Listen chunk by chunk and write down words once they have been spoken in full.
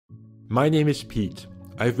My name is Piet.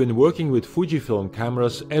 I've been working with Fujifilm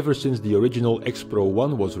cameras ever since the original X-Pro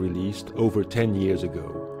 1 was released over 10 years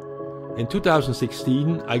ago. In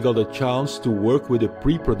 2016 I got a chance to work with a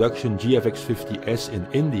pre-production GFX 50S in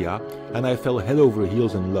India, and I fell head over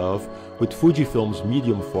heels in love with Fujifilm's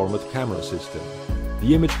medium format camera system.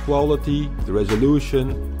 The image quality, the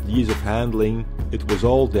resolution, the ease of handling, it was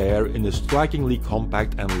all there in a strikingly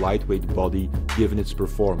compact and lightweight body given its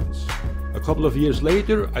performance. A couple of years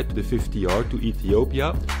later I took the 50R to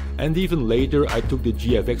Ethiopia, and even later I took the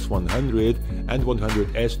GFX 100 and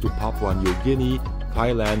 100S to Papua New Guinea,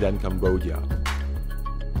 Thailand and Cambodia.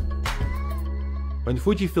 When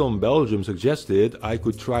Fujifilm Belgium suggested I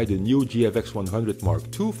could try the new GFX 100 Mark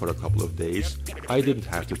II for a couple of days, I didn't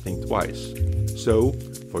have to think twice. So,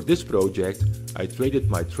 for this project, I traded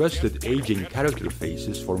my trusted aging character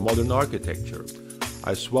faces for modern architecture.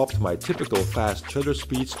 I swapped my typical fast shutter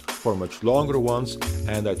speeds for much longer ones,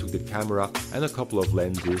 and I took the camera and a couple of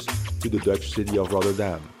lenses to the Dutch city of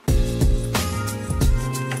Rotterdam.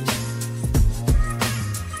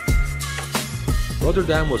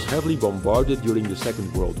 Rotterdam was heavily bombarded during the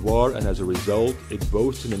Second World War, and as a result it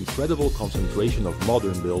boasts an incredible concentration of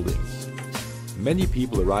modern buildings. Many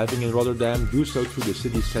people arriving in Rotterdam do so through the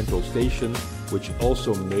city's central station, which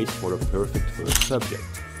also made for a perfect first subject.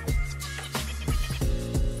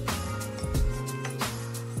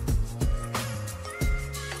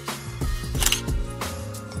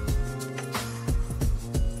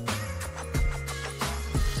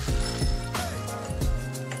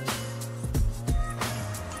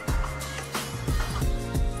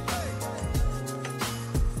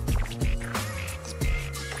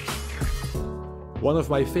 One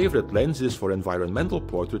of my favorite lenses for environmental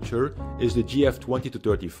portraiture is the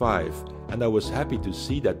GF20-35, and I was happy to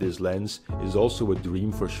see that this lens is also a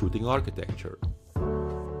dream for shooting architecture.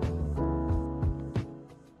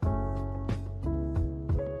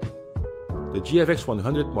 The GFX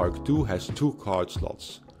 100 Mark II has two card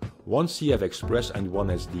slots, one CF Express and one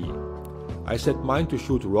SD. I set mine to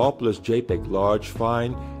shoot RAW plus JPEG large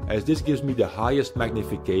fine, as this gives me the highest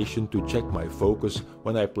magnification to check my focus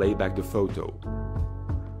when I play back the photo.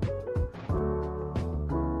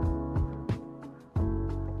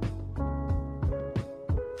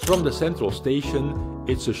 From the central station,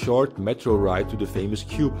 it's a short metro ride to the famous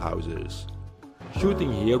cube houses.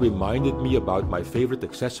 Shooting here reminded me about my favorite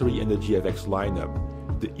accessory in the GFX lineup,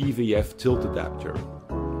 the EVF tilt adapter.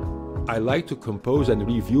 I like to compose and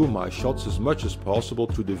review my shots as much as possible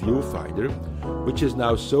through the viewfinder, which is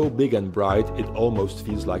now so big and bright it almost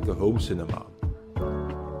feels like a home cinema.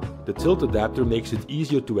 The tilt adapter makes it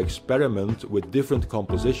easier to experiment with different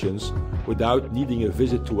compositions without needing a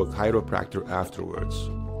visit to a chiropractor afterwards.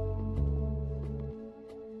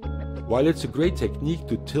 While it's a great technique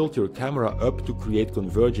to tilt your camera up to create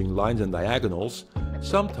converging lines and diagonals,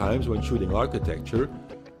 sometimes when shooting architecture,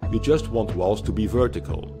 you just want walls to be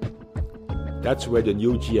vertical. That's where the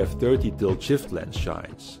new GF30 tilt shift lens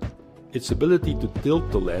shines. Its ability to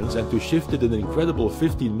tilt the lens and to shift it an incredible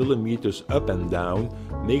 15mm up and down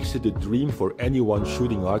makes it a dream for anyone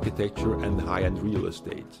shooting architecture and high-end real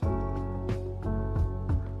estate.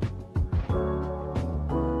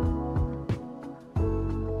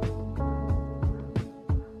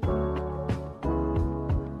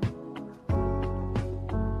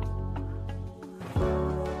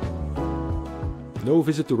 No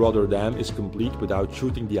visit to Rotterdam is complete without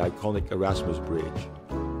shooting the iconic Erasmus Bridge.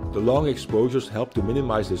 The long exposures help to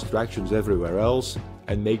minimize distractions everywhere else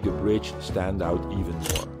and make the bridge stand out even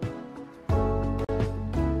more.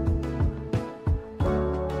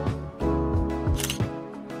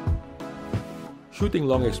 Shooting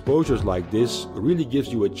long exposures like this really gives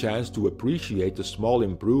you a chance to appreciate the small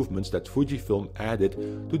improvements that Fujifilm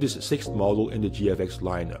added to this sixth model in the GFX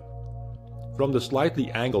lineup. From the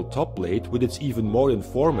slightly angled top plate with its even more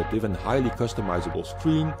informative and highly customizable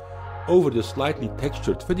screen, over the slightly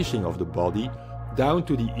textured finishing of the body, down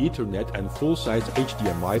to the Ethernet and full-size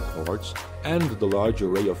HDMI ports and the large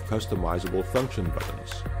array of customizable function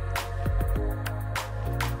buttons.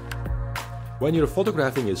 When you're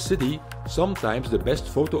photographing a city, sometimes the best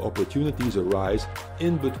photo opportunities arise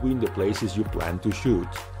in between the places you plan to shoot.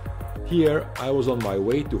 Here I was on my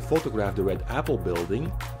way to photograph the Red Apple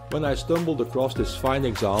building when I stumbled across this fine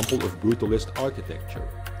example of brutalist architecture.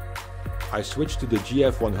 I switched to the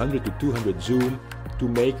GF 100-200 zoom to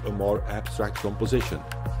make a more abstract composition.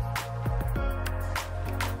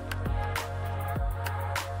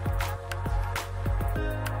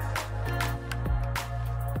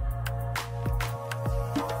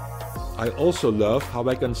 I also love how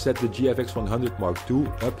I can set the GFX 100 Mark II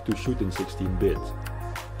up to shoot in 16-bit.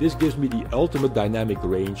 This gives me the ultimate dynamic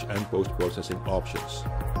range and post-processing options.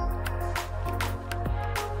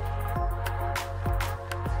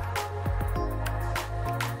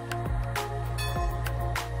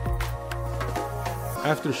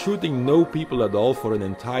 After shooting no people at all for an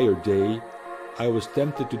entire day, I was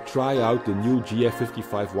tempted to try out the new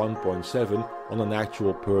GF55 1.7 on an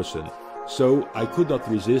actual person, so I could not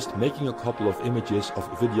resist making a couple of images of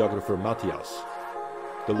videographer Matthias.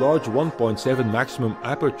 The large 1.7 maximum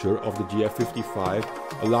aperture of the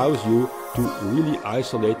GF55 allows you to really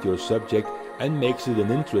isolate your subject and makes it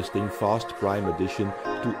an interesting fast prime addition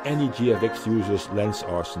to any GFX user's lens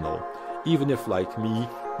arsenal, even if, like me,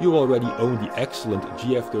 you already own the excellent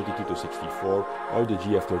GF32-64 or the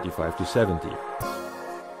GF35-70.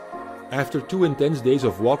 After 2 intense days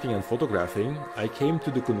of walking and photographing, I came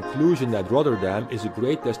to the conclusion that Rotterdam is a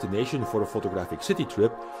great destination for a photographic city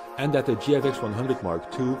trip and that the GFX 100 Mark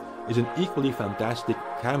II is an equally fantastic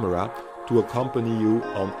camera to accompany you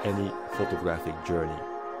on any photographic journey.